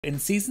In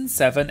Season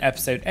 7,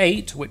 Episode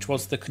 8, which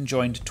was the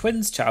Conjoined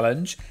Twins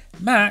Challenge,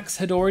 Max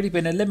had already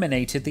been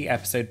eliminated the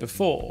episode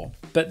before.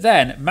 But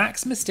then,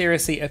 Max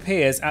mysteriously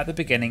appears at the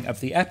beginning of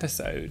the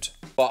episode.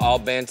 We'll all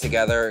band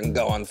together and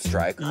go on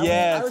strike.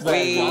 Yes,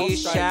 we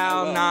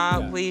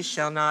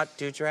shall not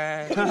do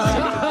drag. Girl!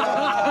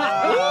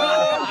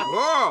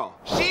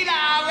 She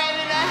done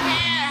ready to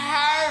hand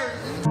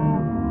her.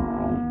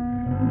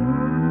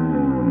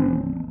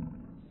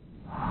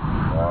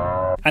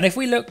 And if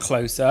we look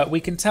closer, we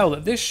can tell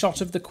that this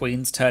shot of the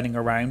queens turning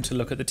around to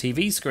look at the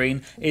TV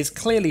screen is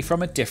clearly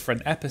from a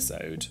different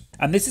episode.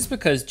 And this is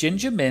because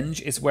Ginger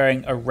Minj is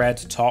wearing a red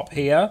top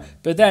here,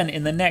 but then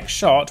in the next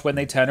shot when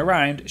they turn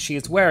around, she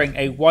is wearing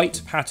a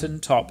white pattern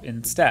top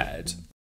instead.